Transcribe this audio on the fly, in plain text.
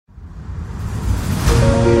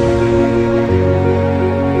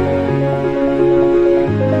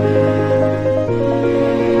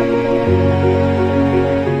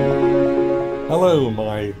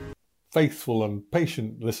faithful and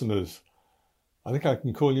patient listeners. I think I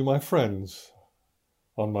can call you my friends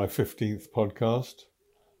on my 15th podcast,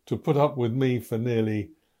 to put up with me for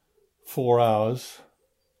nearly 4 hours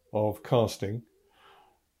of casting.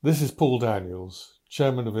 This is Paul Daniels,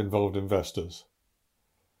 Chairman of Involved Investors.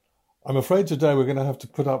 I'm afraid today we're going to have to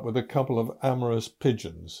put up with a couple of amorous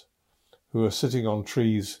pigeons who are sitting on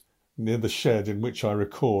trees near the shed in which I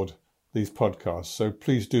record these podcasts, so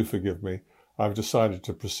please do forgive me. I've decided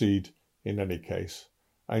to proceed in any case,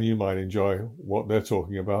 and you might enjoy what they're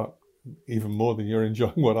talking about even more than you're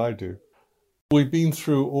enjoying what I do. We've been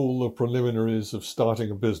through all the preliminaries of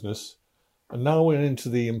starting a business, and now we're into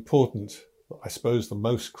the important, I suppose the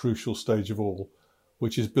most crucial stage of all,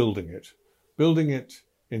 which is building it. Building it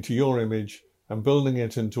into your image and building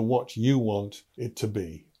it into what you want it to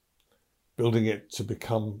be. Building it to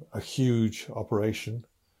become a huge operation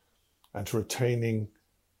and to retaining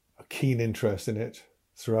a keen interest in it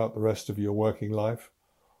throughout the rest of your working life,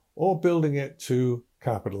 or building it to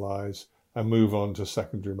capitalize and move on to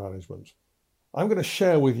secondary management. I'm going to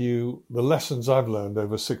share with you the lessons I've learned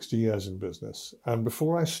over 60 years in business. And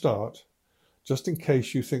before I start, just in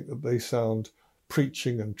case you think that they sound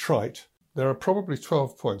preaching and trite, there are probably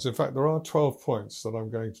 12 points. In fact, there are 12 points that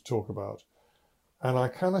I'm going to talk about. And I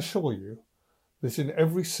can assure you that in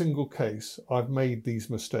every single case, I've made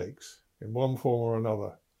these mistakes in one form or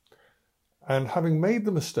another. And having made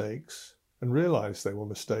the mistakes and realized they were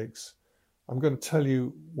mistakes, I'm going to tell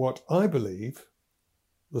you what I believe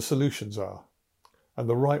the solutions are and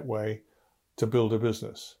the right way to build a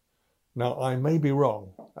business. Now, I may be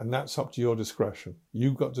wrong, and that's up to your discretion.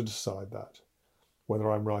 You've got to decide that, whether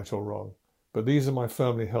I'm right or wrong. But these are my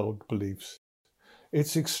firmly held beliefs.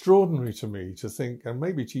 It's extraordinary to me to think, and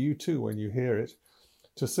maybe to you too when you hear it,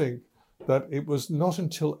 to think that it was not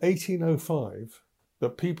until 1805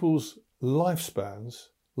 that people's lifespans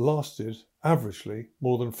lasted averagely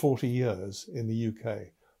more than 40 years in the UK.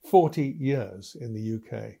 40 years in the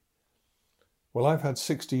UK. Well, I've had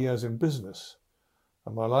 60 years in business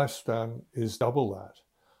and my lifespan is double that.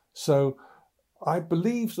 So I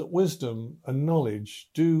believe that wisdom and knowledge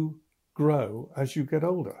do grow as you get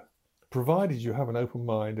older, provided you have an open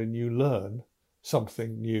mind and you learn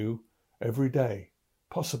something new every day,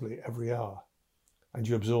 possibly every hour, and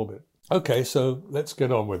you absorb it. Okay, so let's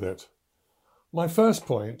get on with it. My first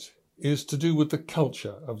point is to do with the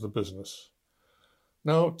culture of the business.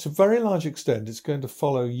 Now, to a very large extent, it's going to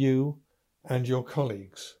follow you and your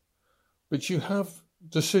colleagues, but you have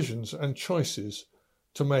decisions and choices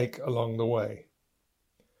to make along the way.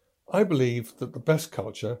 I believe that the best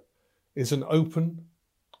culture is an open,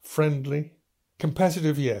 friendly,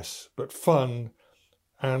 competitive, yes, but fun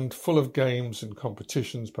and full of games and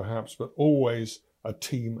competitions perhaps, but always a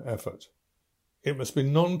team effort. It must be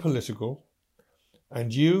non-political,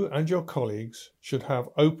 and you and your colleagues should have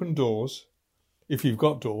open doors, if you've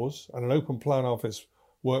got doors, and an open plan office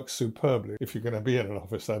works superbly, if you're going to be in an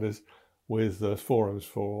office, that is, with forums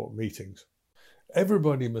for meetings.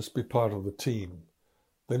 Everybody must be part of the team.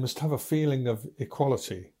 They must have a feeling of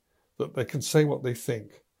equality, that they can say what they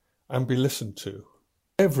think and be listened to.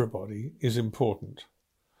 Everybody is important.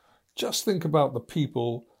 Just think about the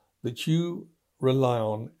people that you rely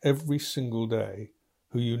on every single day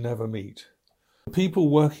who you never meet. People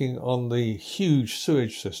working on the huge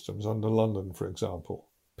sewage systems under London, for example.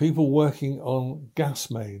 People working on gas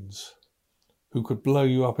mains who could blow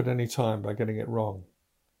you up at any time by getting it wrong.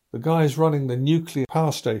 The guys running the nuclear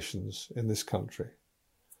power stations in this country.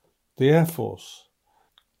 The Air Force.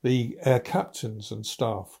 The air captains and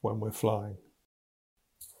staff when we're flying.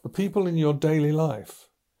 The people in your daily life.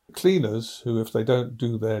 Cleaners who, if they don't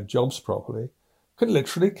do their jobs properly, can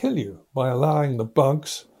literally kill you by allowing the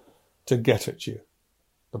bugs to get at you.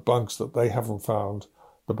 The bugs that they haven't found,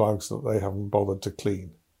 the bugs that they haven't bothered to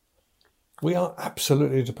clean. We are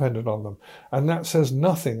absolutely dependent on them. And that says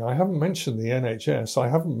nothing. I haven't mentioned the NHS. I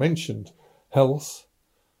haven't mentioned health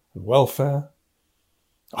and welfare.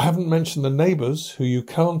 I haven't mentioned the neighbours who you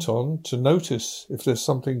count on to notice if there's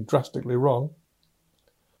something drastically wrong.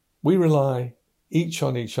 We rely each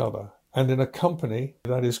on each other, and in a company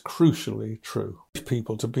that is crucially true.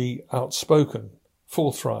 People to be outspoken,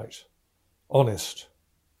 forthright, honest,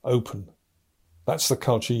 open. That's the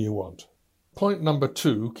culture you want. Point number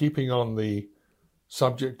 2, keeping on the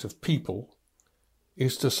subject of people,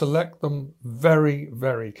 is to select them very,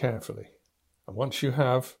 very carefully. And once you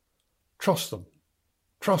have, trust them.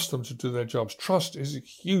 Trust them to do their jobs. Trust is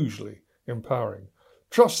hugely empowering.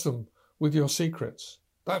 Trust them with your secrets.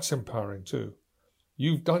 That's empowering too.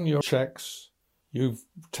 You've done your checks. You've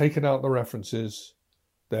taken out the references.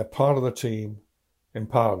 They're part of the team.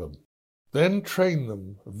 Empower them. Then train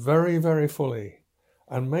them very, very fully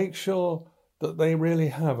and make sure that they really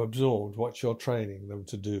have absorbed what you're training them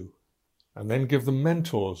to do. And then give them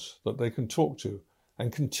mentors that they can talk to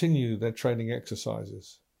and continue their training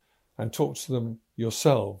exercises. And talk to them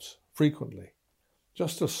yourselves frequently.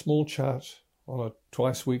 Just a small chat on a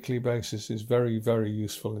twice weekly basis is very, very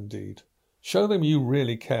useful indeed. Show them you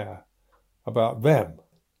really care about them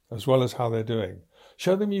as well as how they're doing.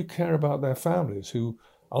 Show them you care about their families who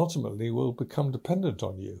ultimately will become dependent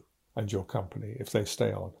on you and your company if they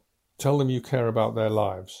stay on. Tell them you care about their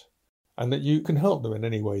lives and that you can help them in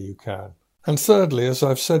any way you can. And thirdly, as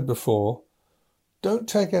I've said before, don't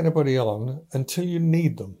take anybody on until you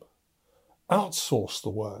need them. Outsource the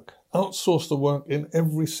work. Outsource the work in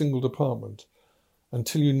every single department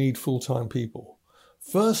until you need full-time people.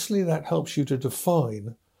 Firstly, that helps you to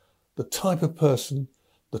define the type of person,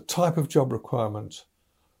 the type of job requirement,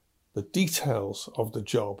 the details of the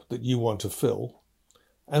job that you want to fill.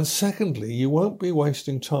 And secondly, you won't be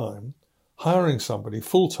wasting time hiring somebody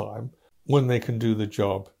full-time when they can do the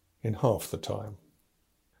job in half the time.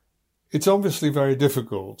 It's obviously very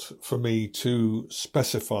difficult for me to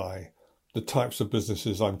specify the types of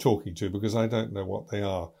businesses I'm talking to because I don't know what they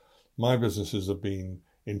are. My businesses have been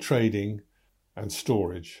in trading and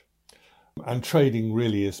storage. And trading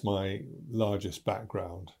really is my largest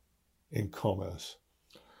background in commerce.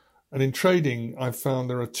 And in trading, I've found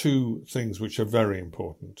there are two things which are very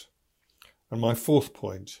important. And my fourth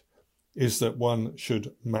point is that one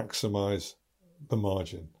should maximize the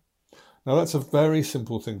margin. Now, that's a very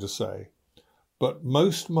simple thing to say. But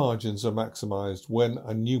most margins are maximized when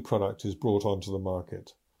a new product is brought onto the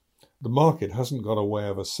market. The market hasn't got a way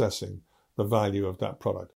of assessing the value of that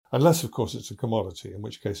product, unless, of course, it's a commodity, in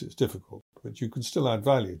which case it's difficult. But you can still add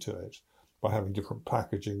value to it by having different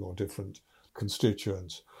packaging or different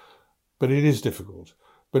constituents. But it is difficult.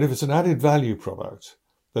 But if it's an added value product,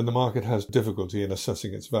 then the market has difficulty in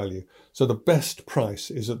assessing its value. So the best price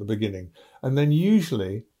is at the beginning. And then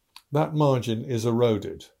usually that margin is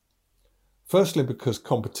eroded. Firstly, because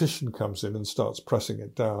competition comes in and starts pressing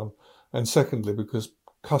it down. And secondly, because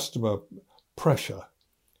customer pressure,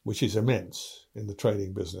 which is immense in the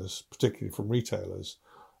trading business, particularly from retailers,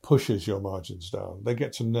 pushes your margins down. They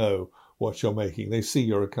get to know what you're making. They see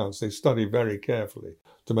your accounts. They study very carefully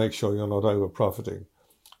to make sure you're not over profiting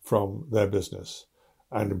from their business.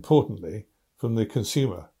 And importantly, from the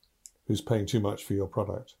consumer who's paying too much for your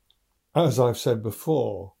product. As I've said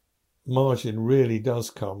before, margin really does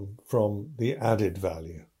come from the added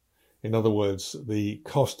value. In other words, the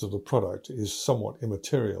cost of the product is somewhat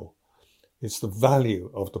immaterial. It's the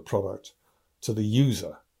value of the product to the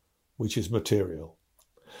user, which is material.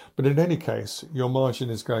 But in any case, your margin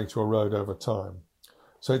is going to erode over time.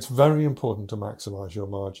 So it's very important to maximize your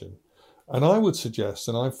margin. And I would suggest,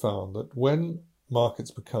 and I've found that when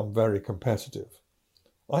markets become very competitive,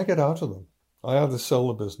 I get out of them. I either sell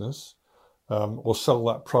the business or sell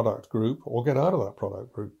that product group, or get out of that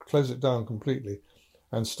product group, close it down completely,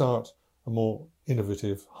 and start a more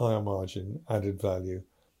innovative, higher margin, added value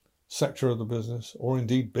sector of the business, or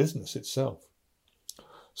indeed business itself.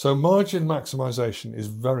 So margin maximization is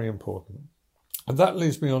very important. And that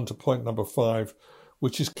leads me on to point number 5,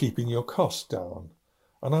 which is keeping your costs down.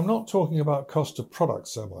 And I'm not talking about cost of product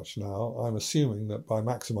so much now. I'm assuming that by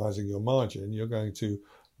maximizing your margin, you're going to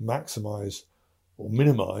maximize or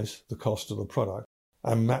minimize the cost of the product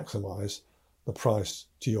and maximize the price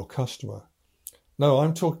to your customer. No,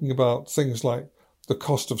 I'm talking about things like the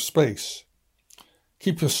cost of space.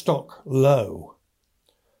 Keep your stock low,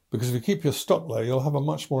 because if you keep your stock low, you'll have a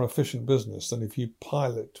much more efficient business than if you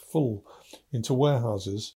pile it full into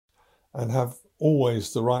warehouses and have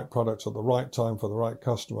always the right product at the right time for the right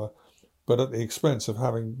customer, but at the expense of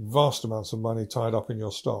having vast amounts of money tied up in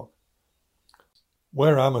your stock.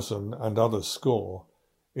 Where Amazon and others score,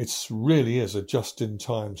 it really is a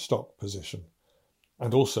just-in-time stock position.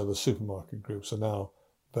 And also the supermarket groups are now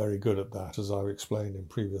very good at that, as I've explained in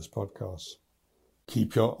previous podcasts.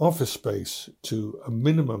 Keep your office space to a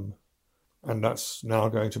minimum, and that's now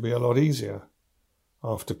going to be a lot easier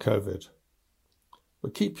after COVID.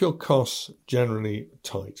 But keep your costs generally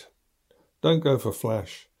tight. Don't go for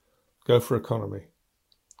flash, go for economy.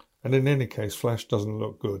 And in any case, flash doesn't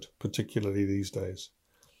look good, particularly these days.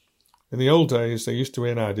 In the old days, there used to be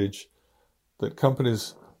an adage that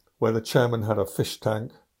companies where the chairman had a fish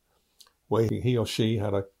tank, where he or she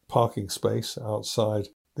had a parking space outside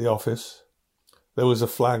the office, there was a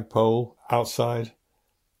flagpole outside,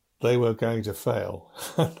 they were going to fail.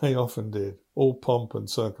 And they often did. All pomp and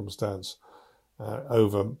circumstance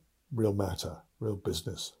over real matter, real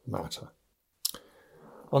business matter.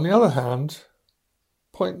 On the other hand,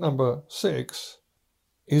 Point number 6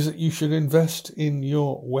 is that you should invest in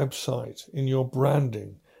your website, in your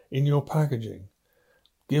branding, in your packaging.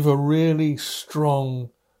 Give a really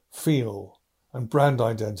strong feel and brand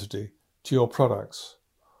identity to your products.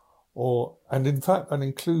 And in fact, that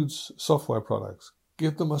includes software products.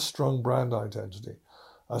 Give them a strong brand identity,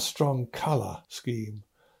 a strong colour scheme,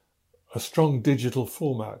 a strong digital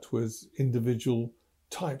format with individual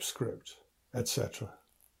typescript, etc.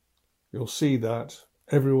 You'll see that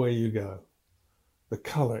everywhere you go. The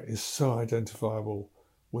colour is so identifiable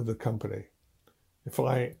with the company. If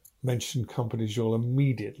I mention companies, you'll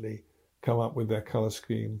immediately come up with their colour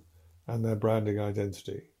scheme and their branding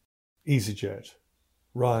identity. EasyJet,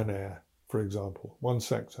 Ryanair, for example, one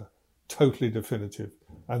sector, totally definitive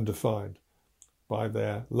and defined by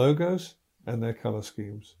their logos and their colour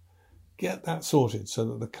schemes. Get that sorted so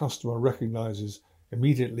that the customer recognises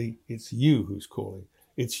immediately it's you who's calling.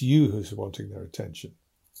 It's you who's wanting their attention.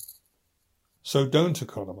 So don't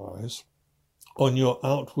economise on your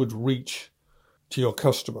outward reach to your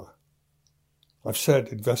customer. I've said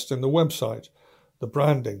invest in the website, the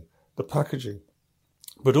branding, the packaging,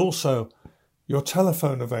 but also your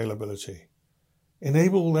telephone availability.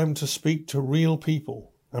 Enable them to speak to real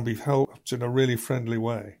people and be helped in a really friendly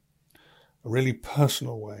way, a really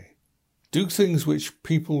personal way. Do things which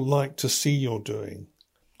people like to see you're doing,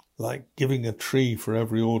 like giving a tree for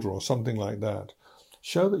every order or something like that.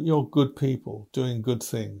 Show that you're good people doing good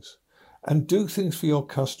things, and do things for your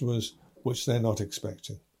customers which they're not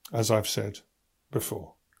expecting, as I've said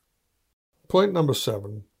before. Point number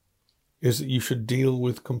 7 is that you should deal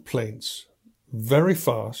with complaints very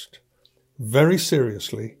fast, very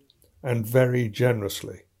seriously, and very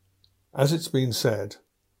generously. As it's been said,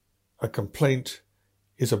 a complaint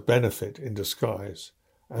is a benefit in disguise,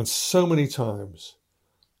 and so many times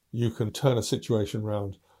you can turn a situation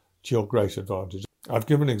round to your great advantage. I've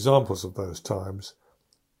given examples of those times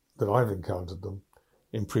that I've encountered them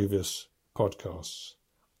in previous podcasts.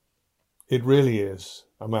 It really is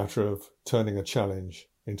a matter of turning a challenge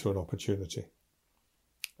into an opportunity.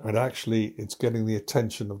 And actually, it's getting the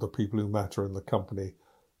attention of the people who matter in the company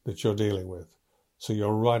that you're dealing with. So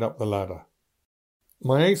you're right up the ladder.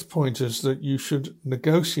 My 8th point is that you should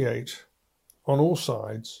negotiate on all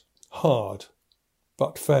sides hard,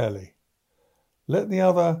 but fairly. Let the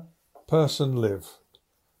other person live.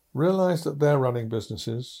 Realise that they're running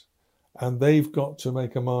businesses and they've got to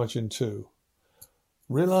make a margin too.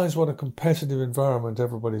 Realise what a competitive environment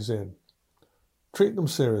everybody's in. Treat them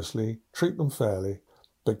seriously, treat them fairly,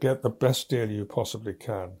 but get the best deal you possibly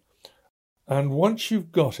can. And once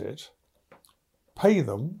you've got it, pay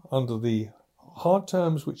them under the hard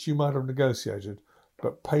terms which you might have negotiated,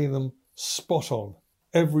 but pay them spot on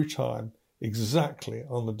every time, exactly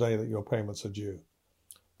on the day that your payments are due.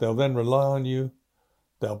 They'll then rely on you,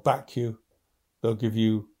 they'll back you, they'll give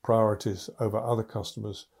you priorities over other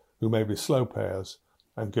customers who may be slow payers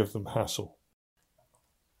and give them hassle.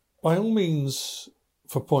 By all means,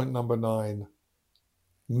 for point number 9,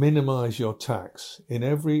 minimise your tax in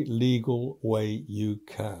every legal way you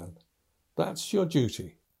can. That's your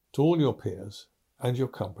duty to all your peers and your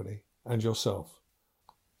company and yourself.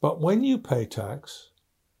 But when you pay tax,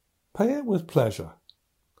 pay it with pleasure.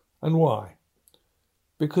 And why?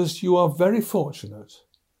 Because you are very fortunate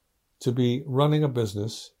to be running a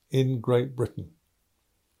business in Great Britain.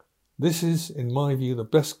 This is, in my view, the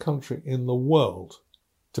best country in the world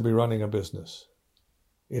to be running a business.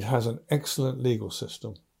 It has an excellent legal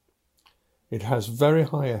system. It has very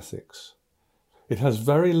high ethics. It has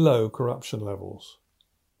very low corruption levels.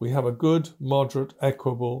 We have a good, moderate,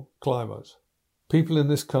 equitable climate. People in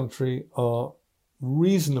this country are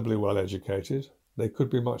reasonably well educated. They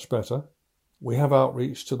could be much better. We have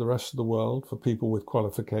outreach to the rest of the world for people with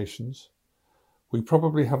qualifications. We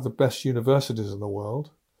probably have the best universities in the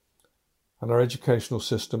world, and our educational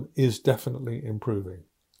system is definitely improving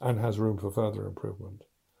and has room for further improvement.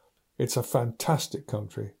 It's a fantastic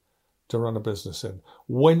country to run a business in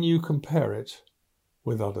when you compare it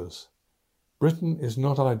with others. Britain is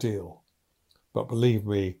not ideal, but believe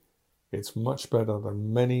me, it's much better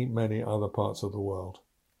than many, many other parts of the world.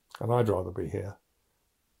 And I'd rather be here.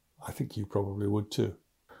 I think you probably would too.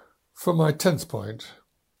 For my 10th point,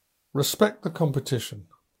 respect the competition.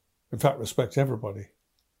 In fact, respect everybody.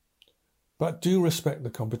 But do respect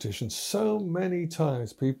the competition. So many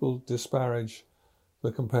times people disparage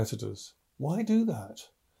the competitors. Why do that?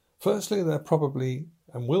 Firstly, they're probably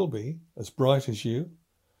and will be as bright as you.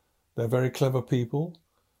 They're very clever people.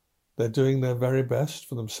 They're doing their very best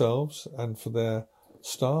for themselves and for their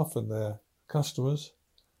staff and their customers,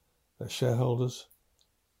 their shareholders.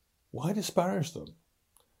 Why disparage them?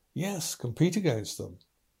 Yes, compete against them.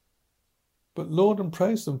 but laud and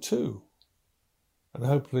praise them too. And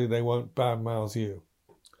hopefully they won't badmouth you.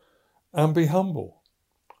 And be humble.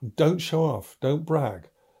 Don't show off. Don't brag.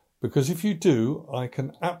 Because if you do, I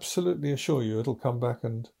can absolutely assure you it'll come back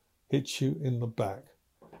and hit you in the back.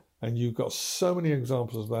 And you've got so many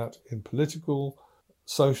examples of that in political,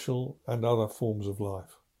 social, and other forms of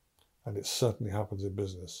life. And it certainly happens in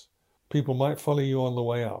business. People might follow you on the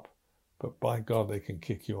way up, but by God, they can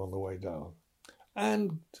kick you on the way down.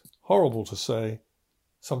 And, horrible to say,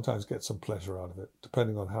 sometimes get some pleasure out of it,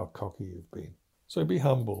 depending on how cocky you've been. So be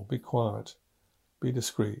humble, be quiet, be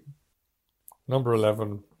discreet. Number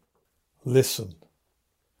 11, listen.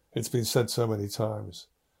 It's been said so many times,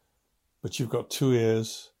 but you've got 2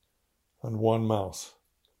 ears and 1 mouth.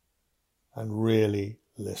 And really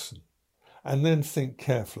listen. And then think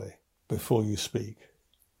carefully before you speak.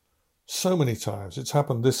 So many times, it's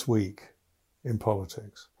happened this week in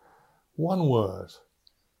politics. 1 word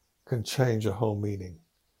can change a whole meaning.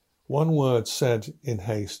 1 word said in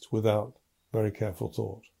haste without very careful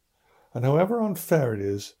thought. And however unfair it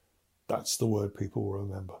is, that's the word people will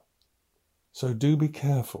remember. So do be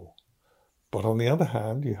careful. But on the other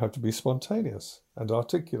hand, you have to be spontaneous and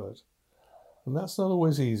articulate. And that's not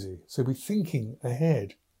always easy. So be thinking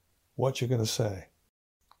ahead what you're going to say.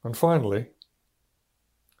 And finally,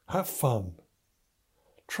 have fun.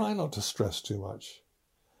 Try not to stress too much.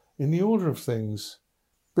 In the order of things,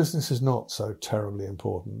 business is not so terribly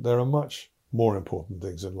important. There are much more important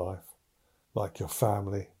things in life, like your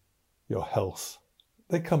family, your health.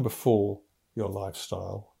 They come before your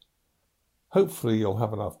lifestyle. Hopefully you'll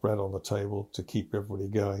have enough bread on the table to keep everybody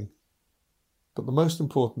going. But the most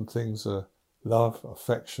important things are love,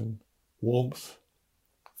 affection, warmth,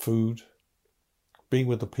 food, being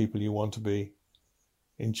with the people you want to be,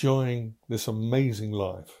 enjoying this amazing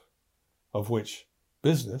life, of which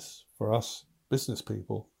business, for us business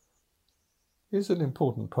people, is an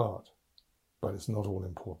important part, but it's not all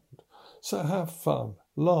important. So have fun,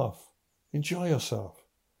 laugh, enjoy yourself.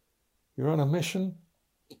 You're on a mission,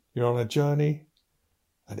 you're on a journey,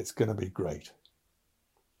 and it's going to be great.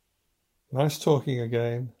 Nice talking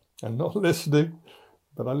again, and not listening,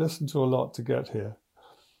 but I listened to a lot to get here.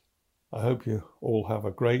 I hope you all have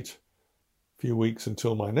a great few weeks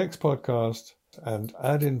until my next podcast, and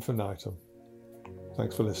ad infinitum.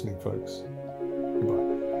 Thanks for listening, folks.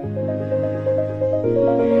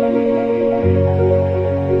 Goodbye.